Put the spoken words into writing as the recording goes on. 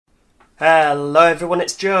Hello everyone,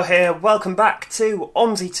 it's Joe here. Welcome back to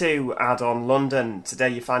OMSI2 Addon London. Today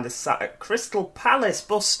you find us sat at Crystal Palace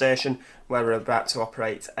bus station where we're about to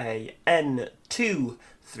operate a N2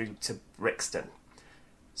 through to Brixton.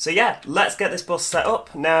 So yeah, let's get this bus set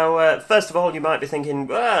up. Now, first of all, you might be thinking,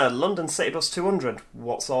 London City Bus 200,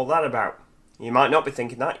 what's all that about? You might not be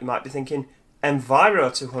thinking that, you might be thinking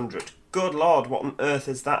Enviro200. Good lord, what on earth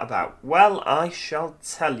is that about? Well, I shall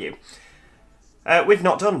tell you. We've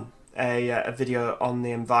not done a video on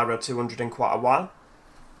the Enviro200 in quite a while,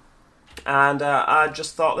 and I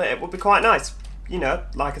just thought that it would be quite nice. You know,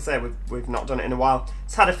 like I say, we've not done it in a while.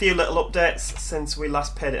 It's had a few little updates since we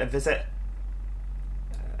last paid it a visit.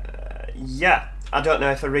 Yeah, I don't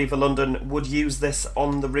know if Arriva London would use this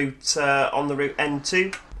on the route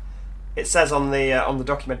N2. It says on the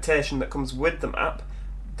documentation that comes with the map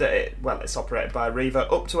that it's operated by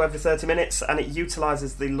Arriva up to every 30 minutes, and it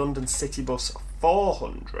utilises the London City Bus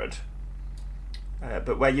 400,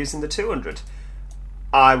 but we're using the 200.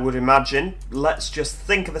 I would imagine, let's just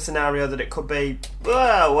think of a scenario that it could be,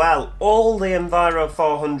 well, all the Enviro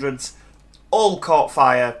 400s all caught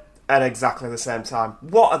fire at exactly the same time.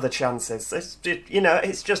 What are the chances?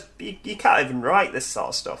 It's just, you can't even write this sort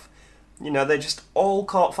of stuff. You know, they just all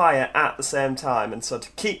caught fire at the same time, and so to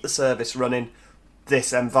keep the service running,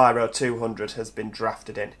 this Enviro200 has been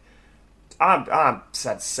drafted in. I'm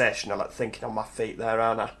sensational at thinking on my feet there,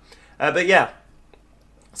 aren't I? But yeah,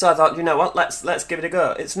 so I thought, you know what, let's give it a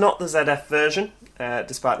go. It's not the ZF version,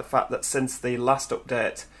 despite the fact that since the last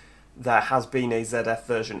update there has been a ZF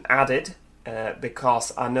version added,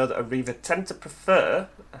 because I know that Arriva tend to prefer,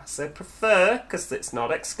 I say prefer because it's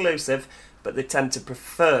not exclusive, but they tend to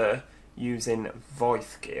prefer using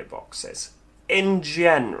Voith gearboxes. In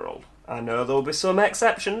general. I know there'll be some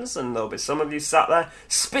exceptions, and there'll be some of you sat there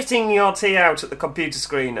spitting your tea out at the computer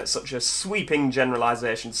screen at such a sweeping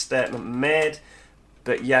generalisation statement made.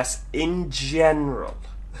 But yes, in general.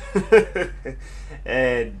 Oh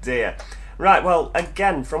dear. Right, well,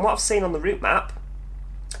 again, from what I've seen on the route map,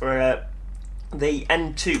 the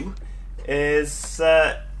N2 is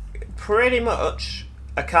pretty much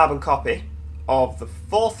a carbon copy of the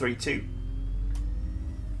 432.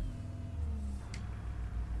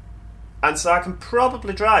 And so I can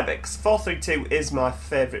probably drive it, because 432 is my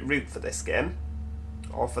favourite route for this game,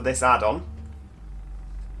 or for this add-on.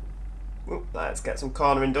 Let's get some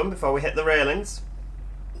cornering done before we hit the railings.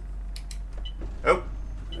 Oh.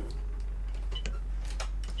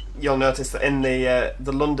 You'll notice that in the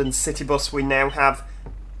London City Bus we now have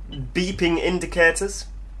beeping indicators,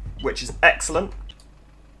 which is excellent.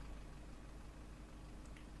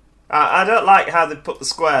 I don't like how they put the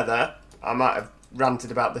square there. I might have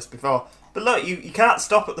ranted about this before, but look, you can't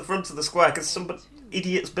stop at the front of the square because some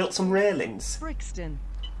idiots built some railings. Brixton.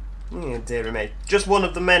 Oh dear me. Just one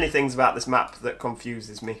of the many things about this map that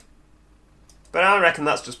confuses me. But I reckon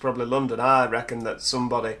that's just probably London. I reckon that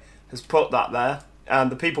somebody has put that there,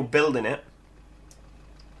 and the people building it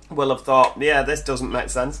will have thought, yeah, this doesn't make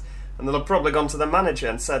sense, and they'll have probably gone to the manager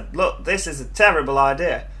and said, look, this is a terrible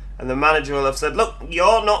idea. And the manager will have said, look,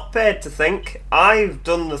 you're not paid to think, I've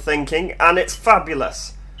done the thinking, and it's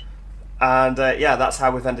fabulous. And yeah, that's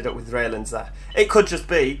how we've ended up with railings there. It could just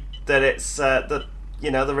be that it's, that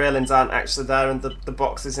you know, the railings aren't actually there and the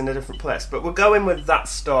box is in a different place. But we'll go in with that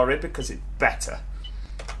story because it's better.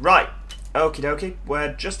 Right, okie dokie,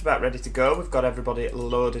 we're just about ready to go. We've got everybody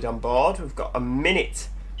loaded on board. We've got a minute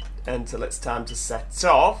until it's time to set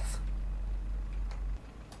off.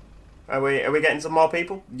 Are we getting some more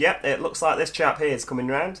people? Yep, it looks like this chap here is coming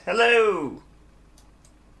round. Hello!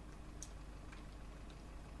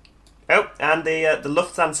 Oh, and the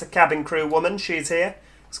Lufthansa cabin crew woman, she's here.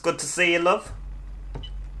 It's good to see you, love.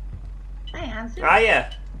 Hi, handsome.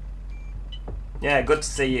 Hiya. Yeah, good to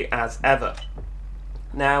see you as ever.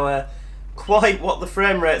 Now, quite what the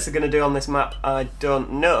frame rates are going to do on this map, I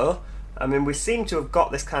don't know. I mean, we seem to have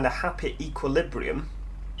got this kind of happy equilibrium.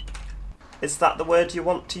 Is that the word you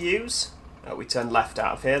want to use? Oh, we turned left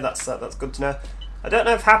out of here, that's good to know. I don't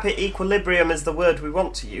know if happy equilibrium is the word we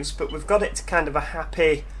want to use, but we've got it to kind of a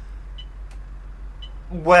happy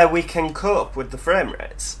where we can cope with the frame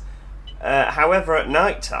rates. However, at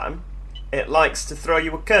night time, it likes to throw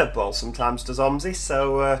you a curveball sometimes, does OMSI,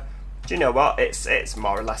 so do you know what? It's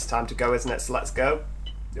more or less time to go, isn't it? So let's go.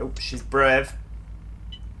 Oh, she's brave.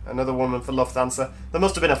 Another woman for Lufthansa. There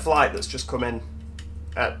must have been a flight that's just come in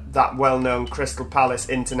at that well-known Crystal Palace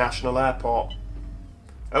International Airport.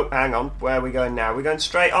 Oh, hang on. Where are we going now? We're going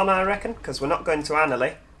straight on, I reckon, because we're not going to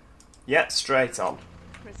Annerley. Yeah, straight on.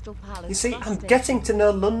 Crystal Palace. You see, I'm getting to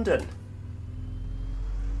know London.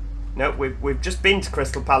 No, we've just been to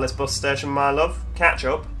Crystal Palace bus station, my love. Catch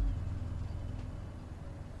up.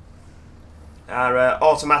 Our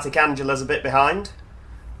automatic Angela's a bit behind.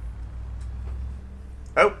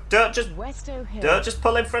 Oh, don't just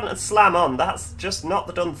pull in front and slam on. That's just not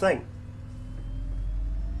the done thing.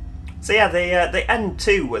 So yeah, the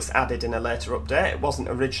N2 was added in a later update. It wasn't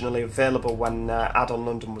originally available when Addon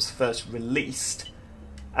London was first released.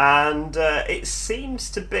 And it seems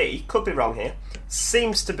to be, could be wrong here,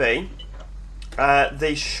 seems to be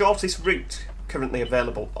the shortest route currently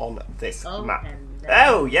available on this map. Hello.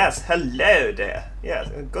 Oh yes, hello dear. Yeah,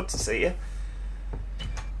 good to see you.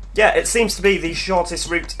 Yeah, it seems to be the shortest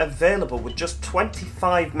route available with just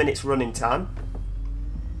 25 minutes running time.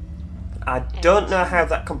 I don't know how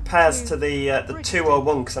that compares to the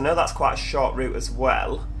 201, because I know that's quite a short route as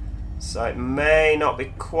well. So it may not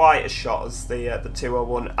be quite as short as the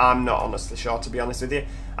 201. I'm not honestly sure, to be honest with you.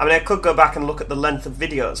 I mean, I could go back and look at the length of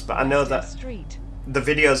videos, but I know that the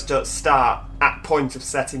videos don't start at point of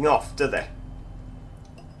setting off, do they?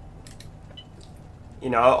 You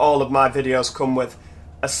know, all of my videos come with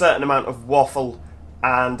a certain amount of waffle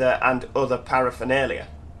and other paraphernalia.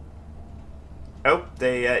 Oh,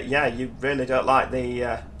 yeah, you really don't like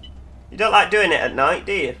you don't like doing it at night,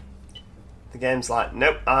 do you? The game's like,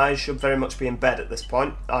 nope, I should very much be in bed at this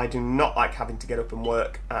point. I do not like having to get up and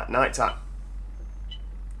work at night time.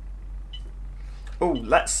 Oh,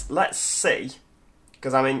 let's see,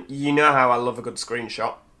 because I mean, you know how I love a good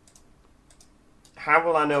screenshot. How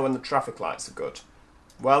will I know when the traffic lights are good?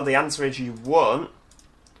 Well, the answer is you won't.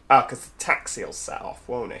 Ah, because the taxi will set off,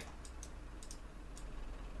 won't it?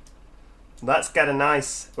 Let's get a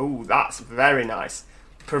nice... Ooh, that's very nice.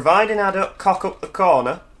 Providing I don't cock up the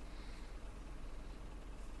corner,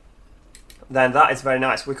 then that is very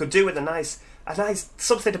nice. We could do with a nice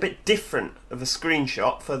something a bit different of a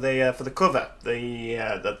screenshot for the cover,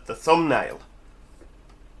 the thumbnail.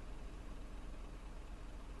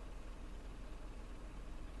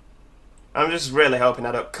 I'm just really hoping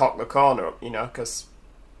I don't cock the corner up, you know, because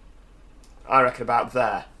I reckon about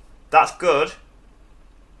there. That's good.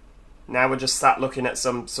 Now we're just sat looking at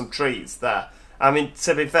some trees there. I mean,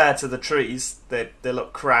 to be fair to the trees, they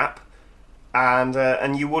look crap,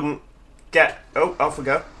 and you wouldn't get... Oh, off we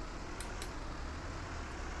go.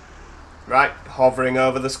 Right, hovering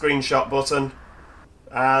over the screenshot button,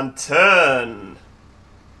 and turn.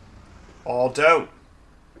 Or don't.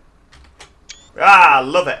 Ah,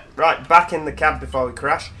 love it. Right, back in the cab before we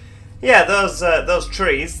crash. Yeah, those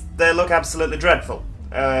trees, they look absolutely dreadful.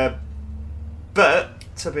 But,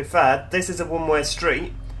 to be fair, this is a one-way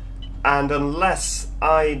street, and unless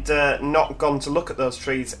I'd not gone to look at those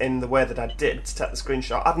trees in the way that I did to take the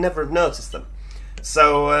screenshot, I'd never have noticed them.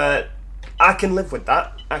 So, I can live with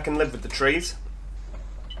that. I can live with the trees.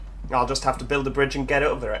 I'll just have to build a bridge and get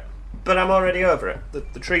over it. But I'm already over it.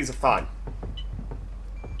 The trees are fine.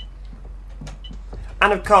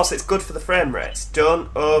 And of course, it's good for the frame rates.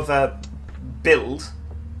 Don't overbuild.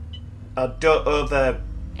 Don't over...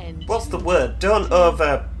 What's the word? Don't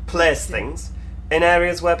over place things in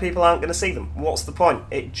areas where people aren't going to see them. What's the point?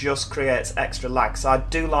 It just creates extra lag. So I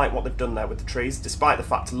do like what they've done there with the trees, despite the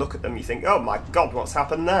fact to look at them you think, oh my god, what's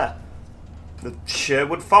happened there? The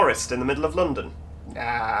Sherwood Forest in the middle of London.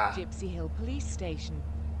 Ah. Gypsy Hill Police Station.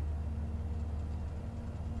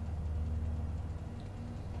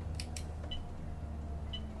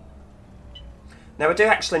 Now I do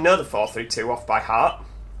actually know the 432 off by heart.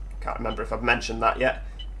 Can't remember if I've mentioned that yet.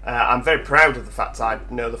 I'm very proud of the fact I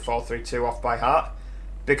know the 432 off by heart,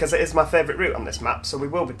 because it is my favourite route on this map, so we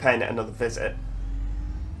will be paying it another visit.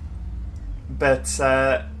 But,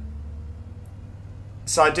 so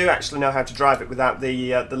I do actually know how to drive it without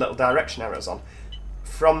the little direction arrows on.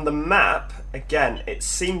 From the map, again, it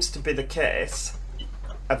seems to be the case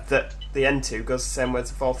that the N2 goes the same way as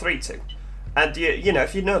the 432. And you know,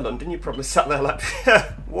 if you know London, you probably sat there like,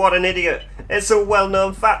 what an idiot. It's a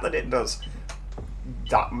well-known fact that it does.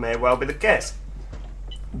 That may well be the case.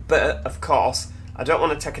 But, of course, I don't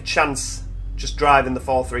want to take a chance just driving the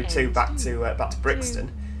 432 back to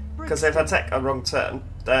Brixton. Because if I take a wrong turn,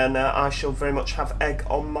 then I shall very much have egg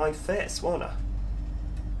on my face, won't I?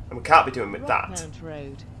 And we can't be doing with that.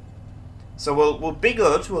 So we'll be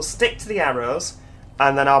good, we'll stick to the arrows,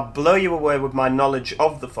 and then I'll blow you away with my knowledge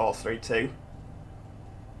of the 432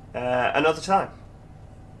 another time.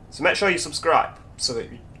 So make sure you subscribe so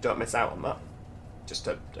that you don't miss out on that. Just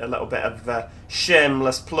a little bit of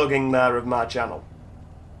shameless plugging there of my channel.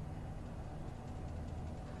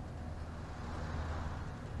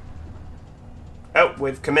 Oh,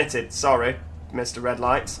 we've committed. Sorry, Mr. Red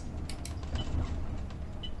Lights.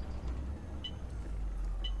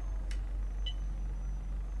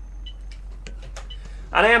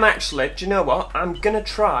 And I am actually, do you know what? I'm going to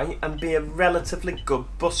try and be a relatively good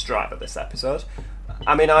bus driver this episode.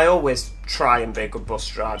 I mean, I always try and be a good bus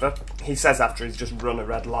driver. He says after he's just run a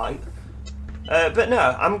red light. But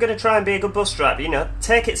no, I'm going to try and be a good bus driver. You know,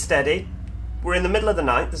 take it steady. We're in the middle of the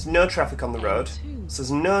night. There's no traffic on the road. So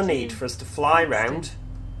there's no need for us to fly round.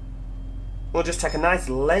 We'll just take a nice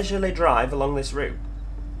leisurely drive along this route.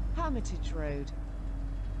 Hermitage Road.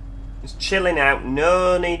 Just chilling out,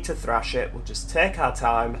 no need to thrash it. We'll just take our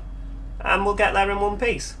time and we'll get there in one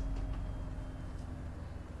piece.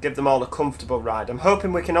 Give them all a comfortable ride. I'm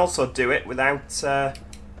hoping we can also do it without,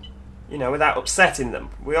 you know, without upsetting them.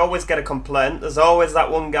 We always get a complaint. There's always that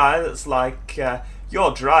one guy that's like,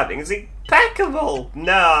 your driving is impeccable.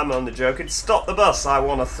 No, I'm only joking. Stop the bus, I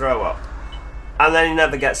want to throw up. And then he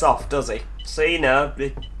never gets off, does he? So, you know,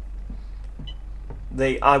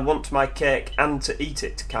 the I want my cake and to eat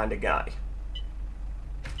it kind of guy.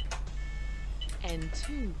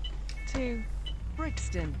 N2 to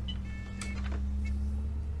Brixton.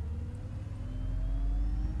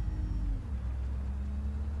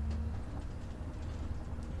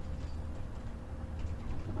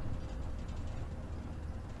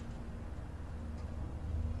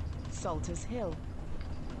 Salters Hill.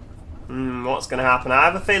 What's going to happen? I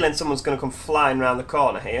have a feeling someone's going to come flying round the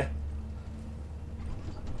corner here.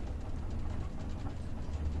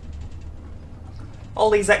 All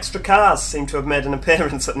these extra cars seem to have made an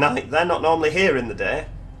appearance at night. They're not normally here in the day.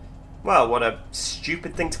 Well, what a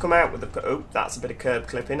stupid thing to come out with. Oh, that's a bit of curb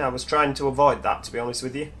clipping. I was trying to avoid that, to be honest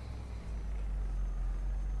with you.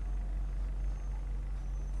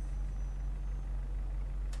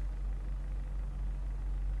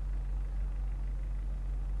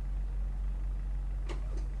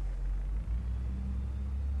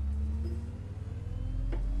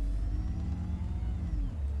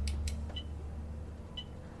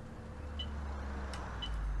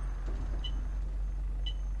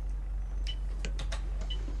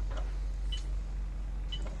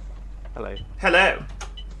 Hello. Hello.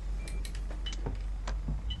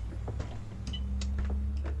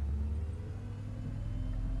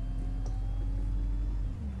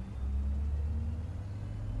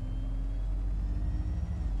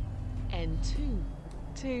 N2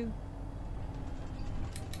 to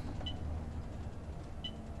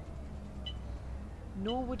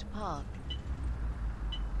Norwood Park.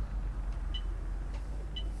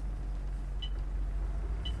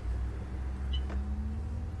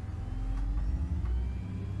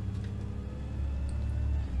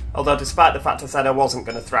 Although despite the fact I said I wasn't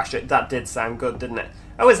going to thrash it, that did sound good, didn't it?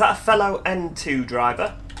 Oh, is that a fellow N2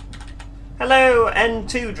 driver? Hello,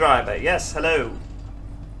 N2 driver. Yes, hello.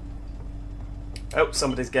 Oh,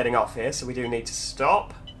 somebody's getting off here, so we do need to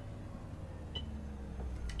stop.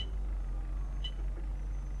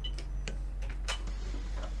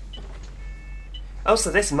 Oh,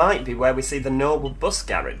 so this might be where we see the Norwood bus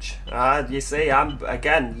garage. You see, I'm,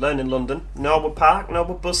 again, learning London. Norwood Park,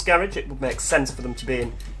 Norwood bus garage. It would make sense for them to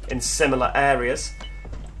be in similar areas.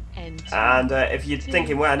 And if you're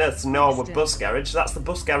thinking, where on earth's Norwood bus garage, that's the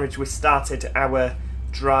bus garage we started our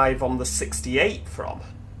drive on the 68 from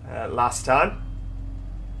last time.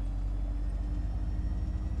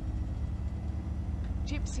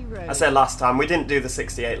 Gypsy Road. I say last time, we didn't do the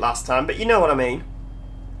 68 last time, but you know what I mean.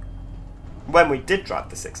 When we did drive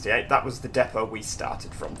the 68, that was the depot we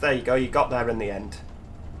started from. There you go, you got there in the end.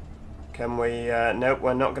 Can we... nope,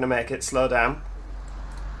 we're not going to make it. Slow down.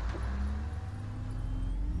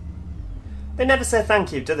 They never say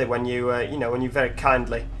thank you, do they, when you, you know, when you very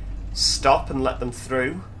kindly stop and let them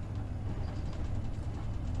through?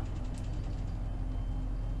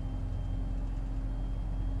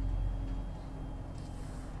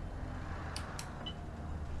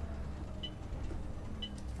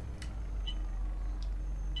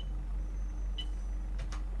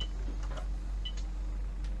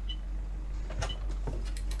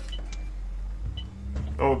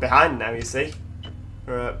 Oh, we're behind now, you see.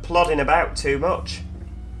 We're plodding about too much.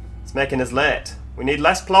 It's making us late. We need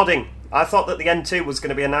less plodding. I thought that the N2 was going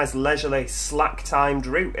to be a nice leisurely, slack-timed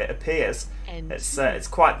route, it appears. It's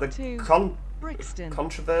quite the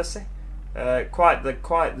controversy. Quite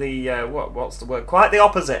the what's the word? Quite the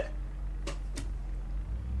opposite.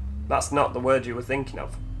 That's not the word you were thinking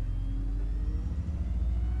of.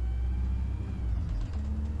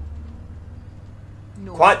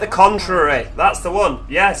 Quite the contrary. That's the one.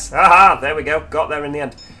 Yes. Aha. There we go. Got there in the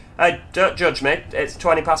end. Don't judge me. It's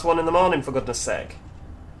 1:20 in the morning, for goodness sake.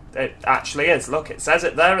 It actually is. Look, it says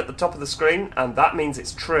it there at the top of the screen, and that means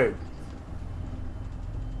it's true.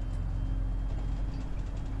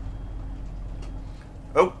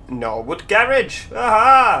 Oh, Norwood Garage.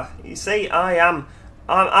 Aha. You see, I am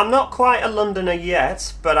I'm not quite a Londoner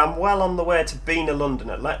yet, but I'm well on the way to being a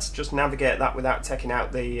Londoner. Let's just navigate that without taking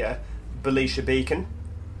out the Belisha beacon.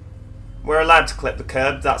 We're allowed to clip the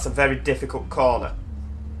curb. That's a very difficult corner.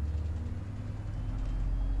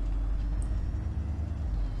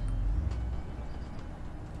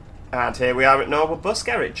 And here we are at Norwood Bus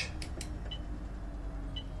Garage.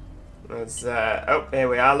 There's, oh, here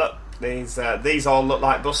we are, look. These all look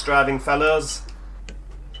like bus driving fellows.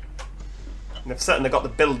 They've certainly got the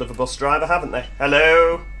build of a bus driver, haven't they?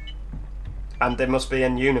 Hello! And they must be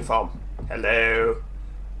in uniform. Hello!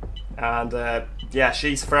 And, yeah,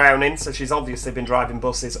 she's frowning, so she's obviously been driving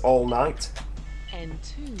buses all night.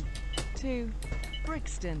 N2 to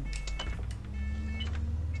Brixton.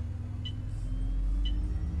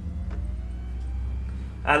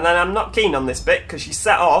 And then I'm not keen on this bit because she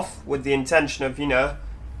set off with the intention of, you know,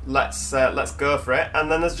 let's go for it.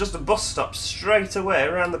 And then there's just a bus stop straight away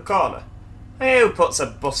around the corner. Who puts a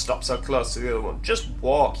bus stop so close to the other one? Just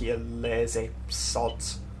walk, you lazy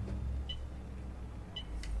sods.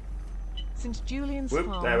 St Julian's Whoop,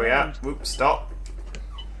 Farm there we are. Road. Whoop, stop.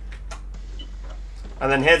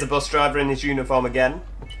 And then here's a bus driver in his uniform again.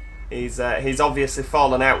 He's obviously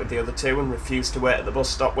fallen out with the other two and refused to wait at the bus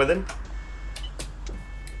stop with him.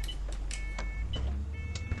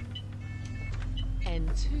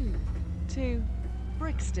 N2 to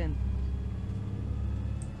Brixton.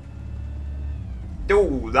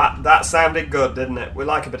 Ooh, that sounded good, didn't it? We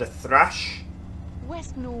like a bit of thrash.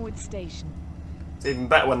 West Norwood Station. It's even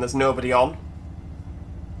better when there's nobody on.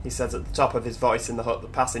 He says at the top of his voice in the hut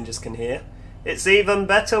that passengers can hear. It's even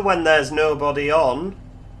better when there's nobody on.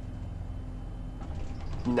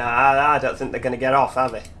 Nah, I don't think they're going to get off, are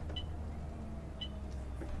they?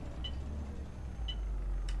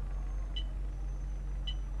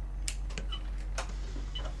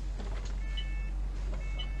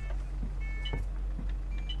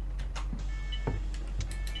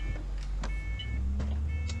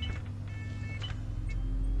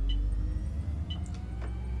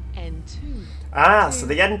 N2. Ah, so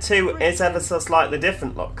the N2 is ever so slightly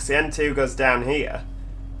different, look. 'Cause the N2 goes down here,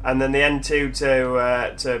 and then the N2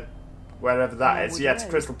 to wherever that is, yeah, to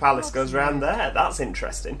Crystal Palace goes round there. That's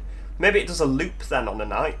interesting. Maybe it does a loop then on a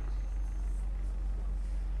night.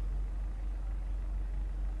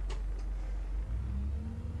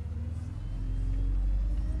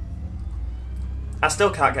 I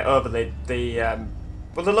still can't get over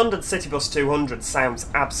well, the London City Bus 200 sounds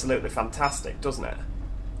absolutely fantastic, doesn't it?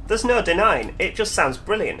 There's no denying, it just sounds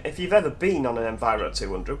brilliant. If you've ever been on an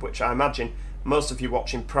Enviro200, which I imagine most of you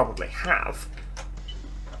watching probably have,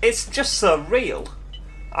 it's just so real.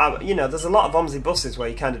 You know, there's a lot of OMSI buses where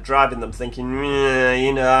you're kind of driving them thinking,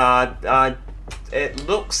 you know, it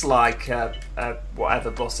looks like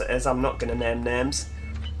whatever bus it is, I'm not going to name names.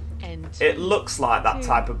 It looks like that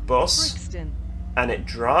type of bus. Brixton. And it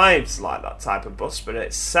drives like that type of bus, but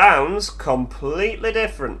it sounds completely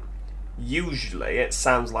different. Usually it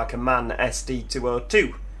sounds like a MAN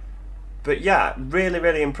SD202. But yeah, really,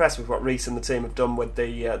 really impressed with what Reese and the team have done with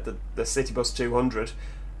the City Bus 200.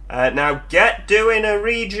 Now get doing a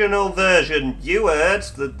regional version. You heard,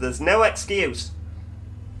 there's no excuse.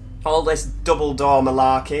 All this double door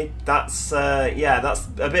malarkey, that's yeah, that's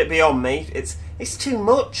a bit beyond me. It's too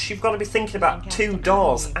much. You've got to be thinking about two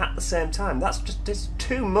doors at the same time. That's just it's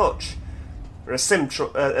too much for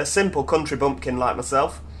a simple country bumpkin like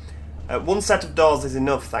myself. One set of doors is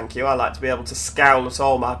enough, thank you. I like to be able to scowl at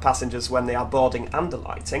all my passengers when they are boarding and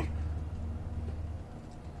alighting.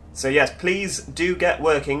 So yes, please do get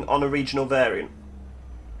working on a regional variant.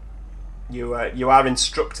 You are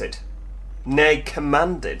instructed, nay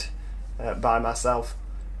commanded, by myself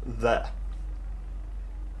there.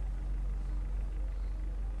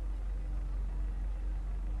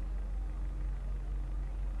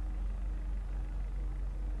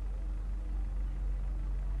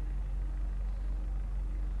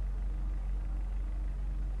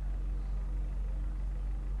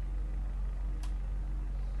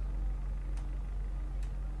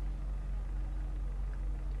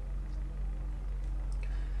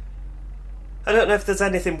 I don't know if there's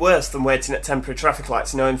anything worse than waiting at temporary traffic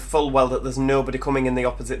lights knowing full well that there's nobody coming in the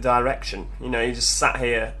opposite direction. You know, you just sat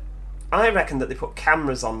here. I reckon that they put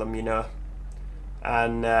cameras on them, you know.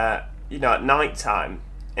 And, you know, at night time,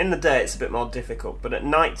 in the day it's a bit more difficult, but at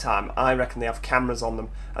night time I reckon they have cameras on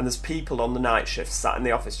them and there's people on the night shift sat in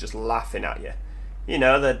the office just laughing at you. You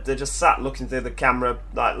know, they're just sat looking through the camera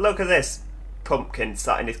like, look at this pumpkin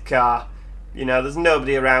sat in his car. You know, there's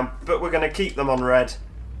nobody around, but we're going to keep them on red.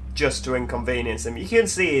 Just to inconvenience him. You can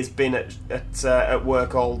see he's been at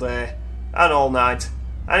work all day and all night,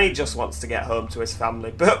 And he just wants to get home to his family,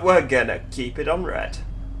 but we're gonna keep it on red.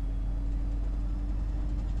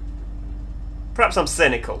 Perhaps I'm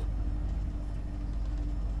cynical.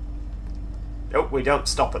 Oh, we don't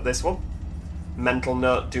stop at this one. Mental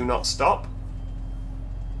note, do not stop.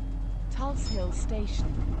 Tulse Hill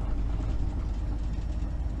Station.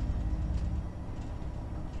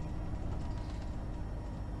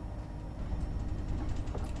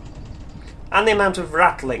 And the amount of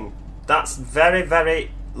rattling, that's very,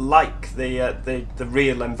 very like the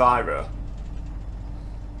real Enviro.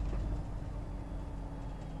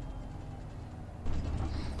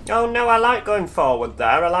 Oh no, I like going forward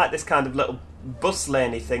there. I like this kind of little bus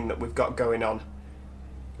laney thing that we've got going on.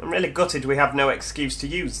 I'm really gutted we have no excuse to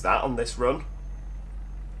use that on this run.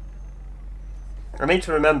 I need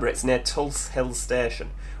to remember it's near Tulse Hill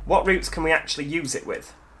Station. What routes can we actually use it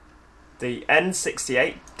with? The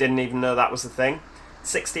N68, didn't even know that was a thing.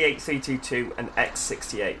 68322 and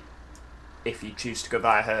X68, if you choose to go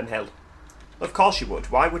via Herne Hill. Of course you would.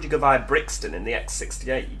 Why would you go via Brixton in the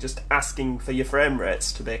X68? You're just asking for your frame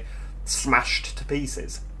rates to be smashed to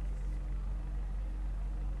pieces.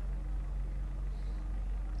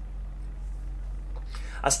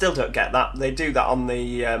 I still don't get that. They do that on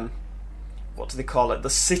the, what do they call it? The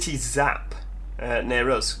City Zap near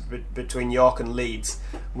us, between York and Leeds,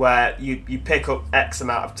 where you pick up X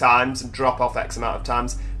amount of times and drop off X amount of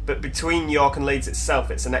times, but between York and Leeds itself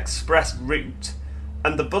it's an express route,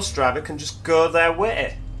 and the bus driver can just go their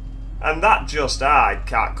way. And that just, I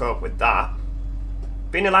can't cope with that.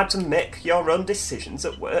 Being allowed to make your own decisions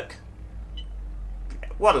at work?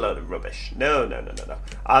 What a load of rubbish. No, no, no, no, no.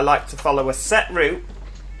 I like to follow a set route,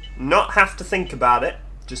 not have to think about it,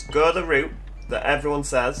 just go the route that everyone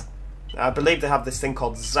says. I believe they have this thing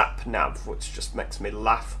called Zap Nav, which just makes me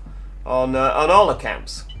laugh on all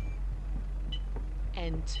accounts.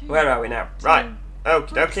 N2. Where are we now? Right. Okie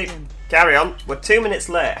dokie. Carry on. We're 2 minutes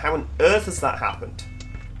late. How on earth has that happened?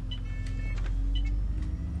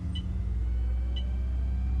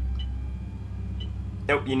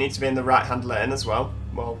 Nope, you need to be in the right-hand lane as well.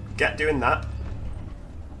 Well, get doing that.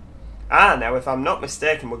 Ah, now if I'm not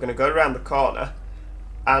mistaken, we're going to go around the corner,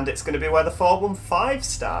 and it's going to be where the 415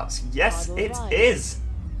 starts. Yes, it is.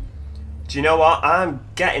 Do you know what? I'm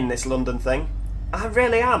getting this London thing. I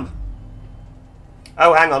really am.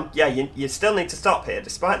 Oh, hang on. Yeah, you still need to stop here.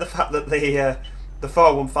 Despite the fact that the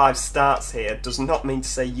 415 starts here, does not mean to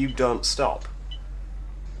say you don't stop.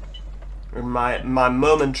 My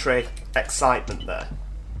momentary excitement there.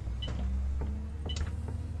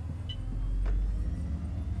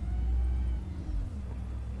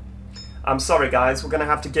 I'm sorry guys, we're going to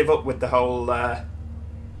have to give up with the whole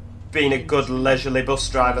being a good leisurely bus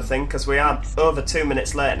driver thing, because we are over 2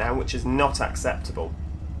 minutes late now, which is not acceptable.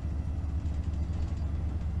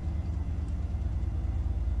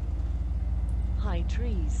 High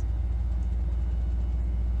trees.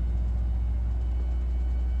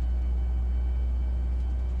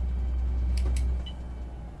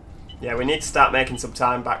 Yeah, we need to start making some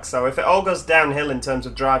time back, so if it all goes downhill in terms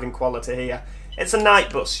of driving quality here, it's a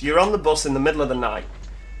night bus. You're on the bus in the middle of the night.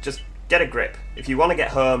 Just get a grip. If you want to get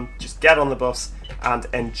home, just get on the bus and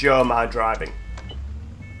enjoy my driving.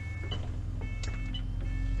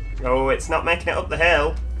 Oh, it's not making it up the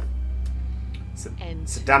hill.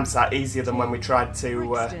 It's a damn sight easier than when we tried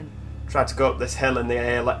to go up this hill in the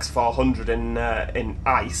ALX 400 in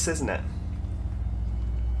ice, isn't it?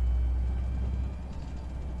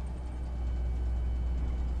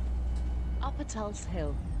 Upper Tulse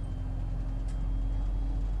Hill.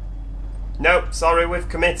 Nope, sorry, we've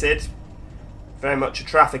committed. Very much a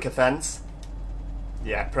traffic offence.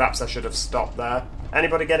 Yeah, perhaps I should have stopped there.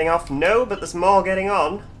 Anybody getting off? No, but there's more getting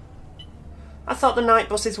on. I thought the night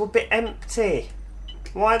buses would be empty.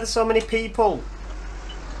 Why are there so many people?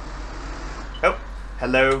 Oh,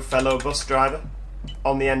 hello, fellow bus driver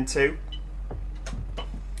on the N2.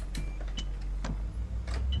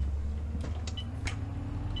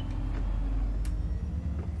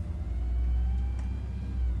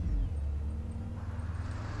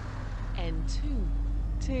 N2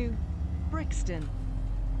 to Brixton.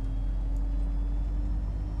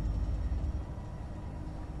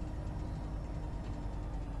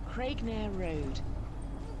 Craignair Road.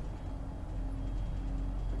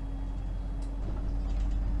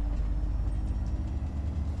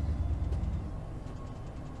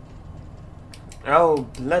 Oh,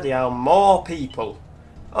 bloody hell, more people.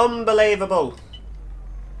 Unbelievable.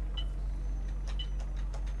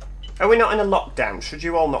 Are we not in a lockdown? Should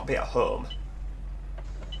you all not be at home?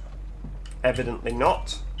 Evidently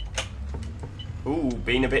not. Ooh,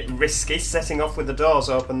 being a bit risky, setting off with the doors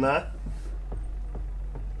open there.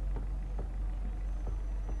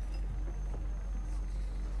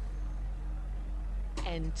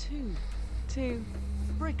 N2 to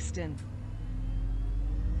Brixton.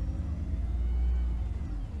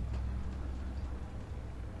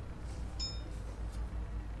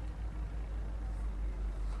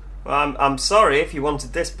 Well, I'm sorry if you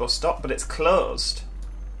wanted this bus stop, but it's closed.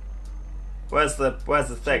 Where's the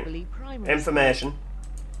thing? Jubilee Primary Information.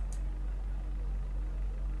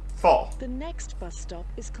 4. School. The next bus stop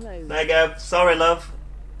is closed. There you go. Sorry, love.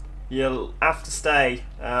 You'll have to stay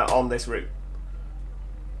on this route.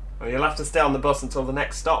 Or you'll have to stay on the bus until the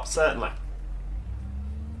next stop, certainly.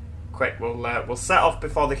 Quick, we'll set off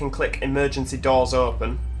before they can click emergency doors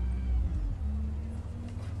open.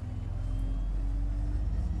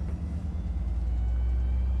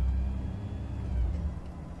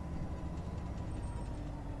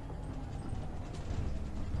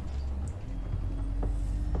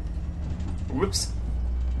 Whoops.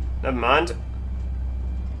 Never mind.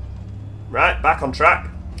 Right, back on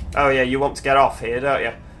track. Oh yeah, you want to get off here, don't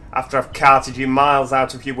you? After I've carted you miles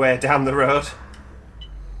out of your way down the road.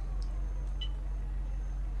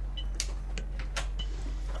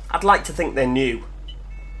 I'd like to think they knew.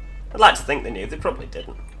 I'd like to think they knew. They probably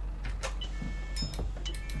didn't.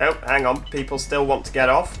 Oh, hang on. People still want to get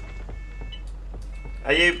off.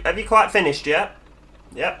 Have you quite finished yet?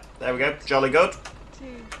 Yep, there we go. Jolly good. To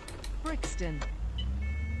Brixton.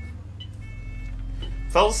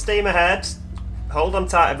 Full steam ahead. Hold on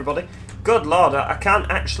tight, everybody. Good lord, I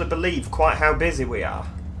can't actually believe quite how busy we are.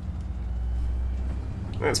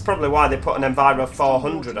 That's probably why they put an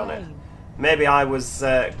Enviro200 on it. Maybe I was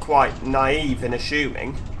quite naive in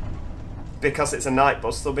assuming, because it's a night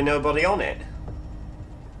bus, there'll be nobody on it.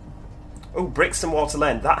 Oh, Brixton Water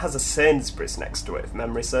Lane. That has a Sainsbury's next to it, if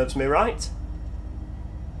memory serves me right.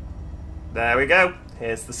 There we go.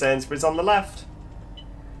 Here's the Sainsbury's on the left.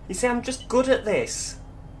 You see, I'm just good at this.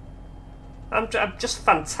 I'm just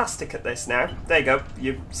fantastic at this now. There you go.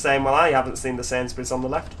 You're saying, well, I haven't seen the Sainsbury's on the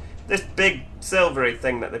left. This big silvery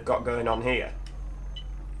thing that they've got going on here.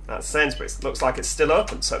 That's Sainsbury's. Looks like it's still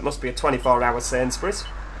open, so it must be a 24-hour Sainsbury's.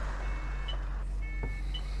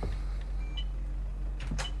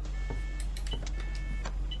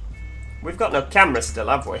 We've got no camera still,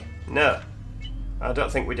 have we? No. I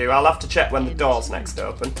don't think we do. I'll have to check when the door's next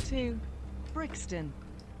open. To Brixton.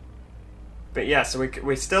 But yeah, so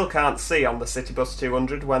we still can't see on the City Bus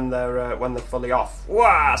 200 when they're fully off.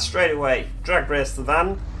 Wah! Straight away, drag race the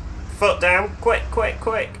van, foot down, quick, quick,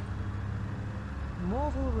 quick.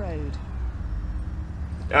 Morville Road.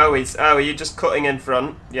 Oh, are you just cutting in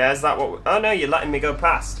front? Yeah, is that what? Oh no, you're letting me go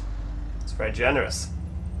past. It's very generous.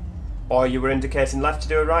 Or you were indicating left to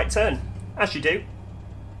do a right turn, as you do.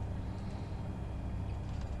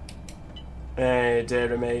 Hey,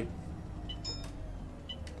 dearie me.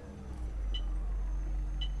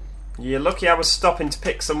 You're lucky I was stopping to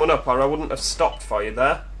pick someone up, or I wouldn't have stopped for you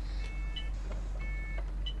there.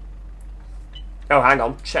 Oh, hang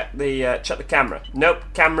on. Check the camera. Nope,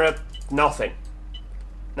 camera, nothing.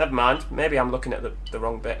 Never mind. Maybe I'm looking at the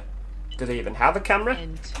wrong bit. Did they even have a camera?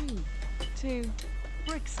 N2 to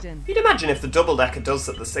Brixton. You'd imagine if the double-decker does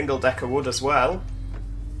that, the single-decker would as well.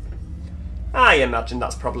 I imagine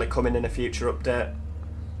that's probably coming in a future update.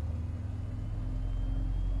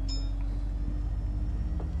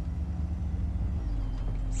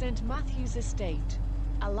 St Matthew's Estate.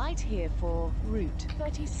 Alight here for Route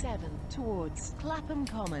 37 towards Clapham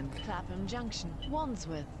Common, Clapham Junction,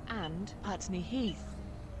 Wandsworth and Putney Heath.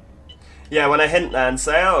 Yeah, when I hint there and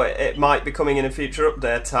say, oh, it might be coming in a future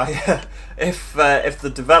update, if the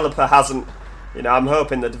developer hasn't, you know, I'm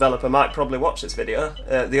hoping the developer might probably watch this video.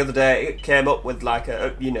 The other day it came up with like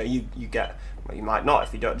you know, you get, well, you might not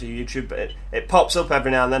if you don't do YouTube, but it pops up every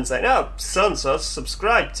now and then saying, oh, so-and-so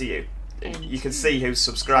subscribed to you. You can see who's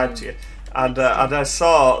subscribed to you. And I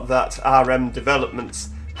saw that RM Developments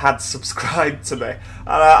had subscribed to me. And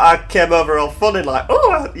I came over all funny like,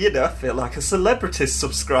 oh, you know, I feel like a celebrity's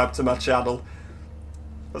subscribed to my channel.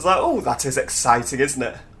 I was like, oh, that is exciting, isn't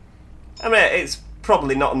it? I mean, it's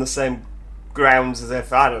probably not on the same grounds as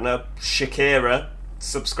if, I don't know, Shakira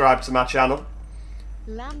subscribed to my channel.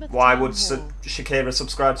 Lambeth Why Town would Hall. Shakira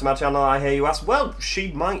subscribe to my channel, I hear you ask? Well,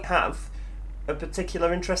 she might have a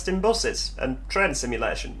particular interest in buses and train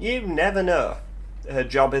simulation. You never know. Her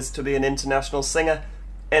job is to be an international singer.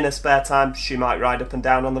 In her spare time, she might ride up and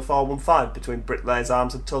down on the 415 between Bricklayers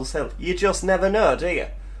Arms and Tulse Hill. You just never know, do you?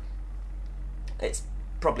 It's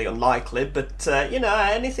probably unlikely, but, you know,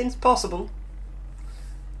 anything's possible.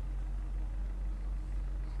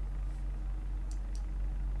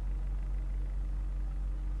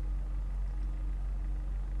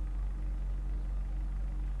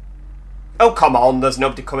 Oh, come on, there's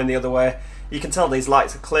nobody coming the other way. You can tell these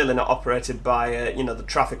lights are clearly not operated by, you know, the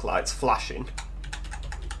traffic lights flashing.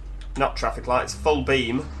 Not traffic lights, full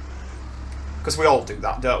beam. Because we all do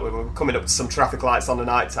that, don't we? When we're coming up to some traffic lights on the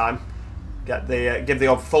night time. Give the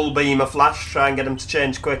odd full beam a flash, try and get them to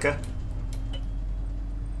change quicker.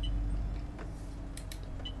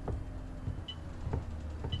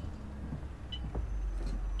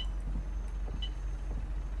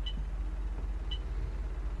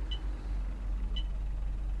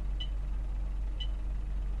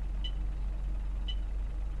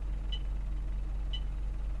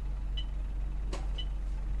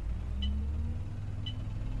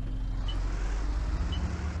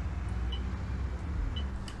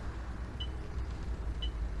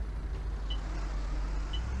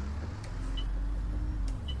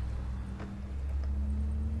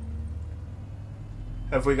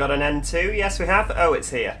 Have we got an N2? Yes, we have. Oh, it's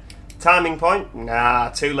here. Timing point? Nah,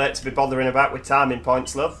 too late to be bothering about with timing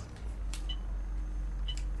points, love.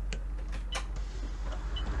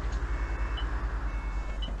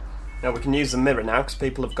 Now we can use the mirror now because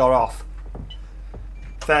people have got off.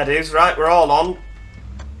 Fair dues. Right, we're all on.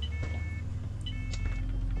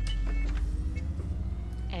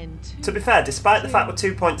 To be fair, despite the fact we're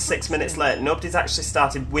 2.6 minutes late, nobody's actually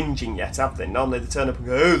started whinging yet, have they? Normally they turn up and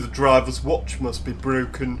go, oh, the driver's watch must be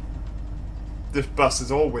broken. This bus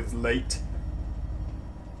is always late.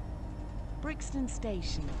 Brixton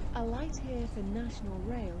Station. Alight here for National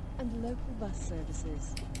Rail and local bus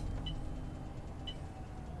services.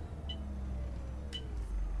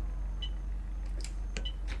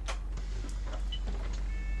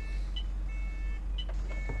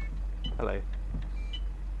 Hello.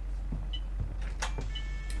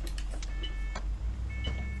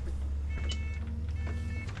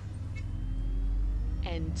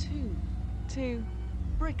 N2 to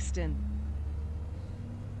Brixton.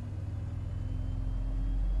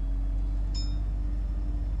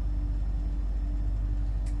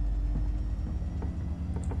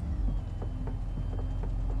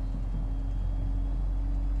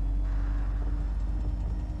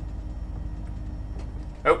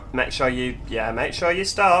 Oh, make sure you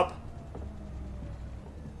stop.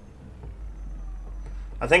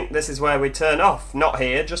 I think this is where we turn off, not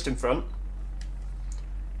here, just in front.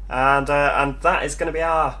 And that is going to be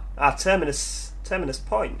our terminus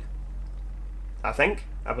point. I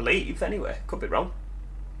believe, anyway. Could be wrong.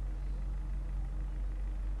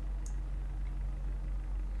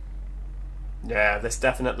 Yeah, this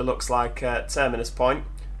definitely looks like terminus point.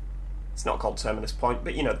 It's not called terminus point,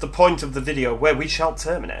 but you know, the point of the video where we shall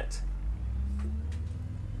terminate.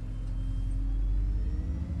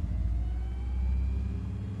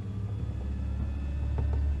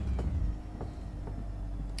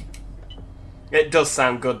 It does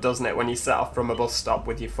sound good, doesn't it, when you set off from a bus stop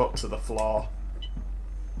with your foot to the floor.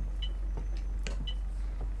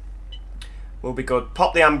 We'll be good.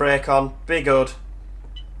 Pop the handbrake on. Be good.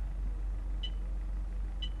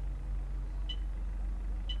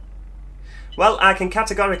 Well, I can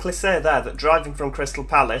categorically say there that driving from Crystal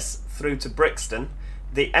Palace through to Brixton,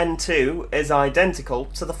 the N2 is identical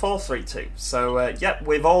to the 432. So, yep,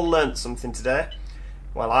 we've all learnt something today.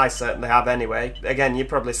 Well, I certainly have anyway. Again, you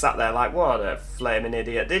probably sat there like, what a flaming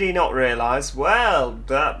idiot. Did he not realise? Well,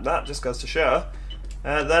 that just goes to show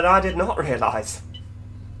that I did not realise.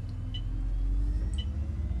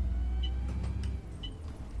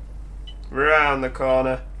 Round the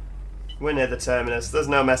corner. We're near the terminus. There's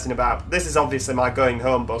no messing about. This is obviously my going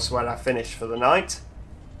home bus where I finish for the night.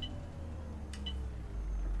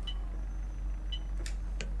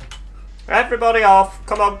 Everybody off.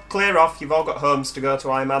 Come on, clear off. You've all got homes to go to,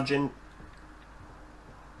 I imagine.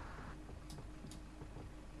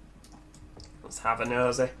 Let's have a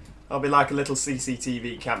nosy. I'll be like a little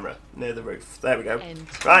CCTV camera near the roof. There we go.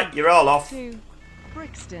 Right, you're all off. To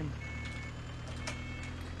Brixton.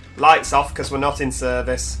 Lights off because we're not in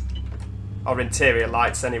service. Or interior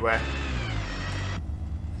lights anyway.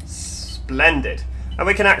 Splendid. And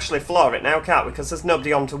we can actually floor it now, can't we? Because there's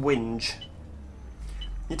nobody on to whinge.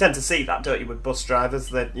 You tend to see that, don't you, with bus drivers?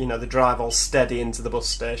 That, you know, they drive all steady into the bus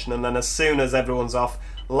station, and then as soon as everyone's off,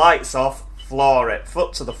 lights off, floor it,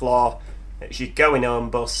 foot to the floor. It's your going home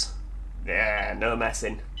bus. Yeah, no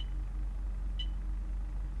messing.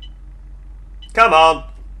 Come on.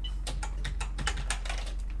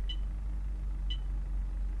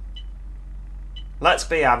 Let's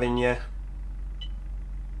be having you.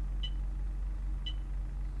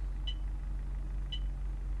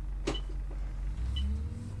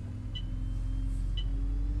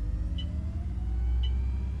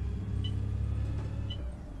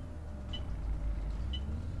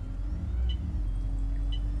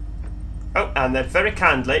 Oh, and they've very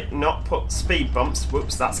kindly not put speed bumps.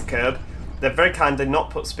 Whoops, that's a curb. They've very kindly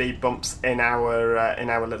not put speed bumps in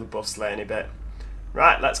our little bus laney bit.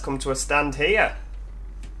 Right, let's come to a stand here.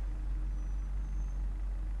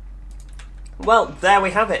 Well, there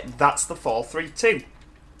we have it. That's the 432.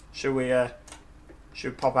 Should we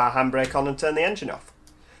pop our handbrake on and turn the engine off?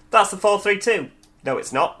 That's the 432. No,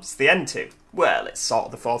 it's not. It's the N2. Well, it's sort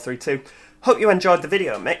of the 432. Hope you enjoyed the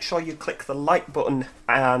video. Make sure you click the like button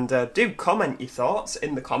and do comment your thoughts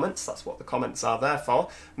in the comments. That's what the comments are there for.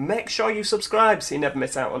 Make sure you subscribe so you never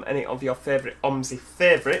miss out on any of your favourite OMSI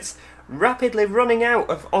favourites. Rapidly running out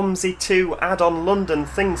of OMSI 2 Addon London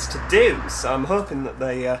things to do, so I'm hoping that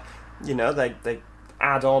they, they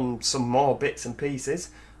add on some more bits and pieces,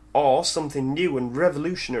 or something new and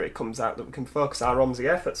revolutionary comes out that we can focus our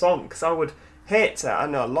OMSI efforts on. Because I would hate to. I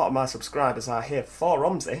know a lot of my subscribers are here for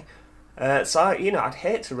OMSI. So I'd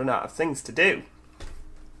hate to run out of things to do.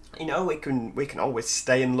 We can always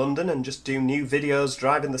stay in London and just do new videos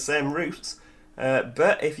driving the same routes.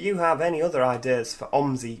 But if you have any other ideas for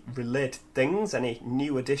OMSI related things, any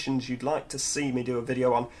new additions you'd like to see me do a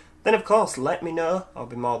video on, then of course let me know. I'll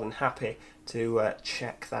be more than happy to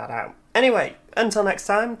check that out. Anyway, until next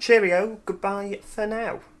time, cheerio, goodbye for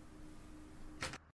now.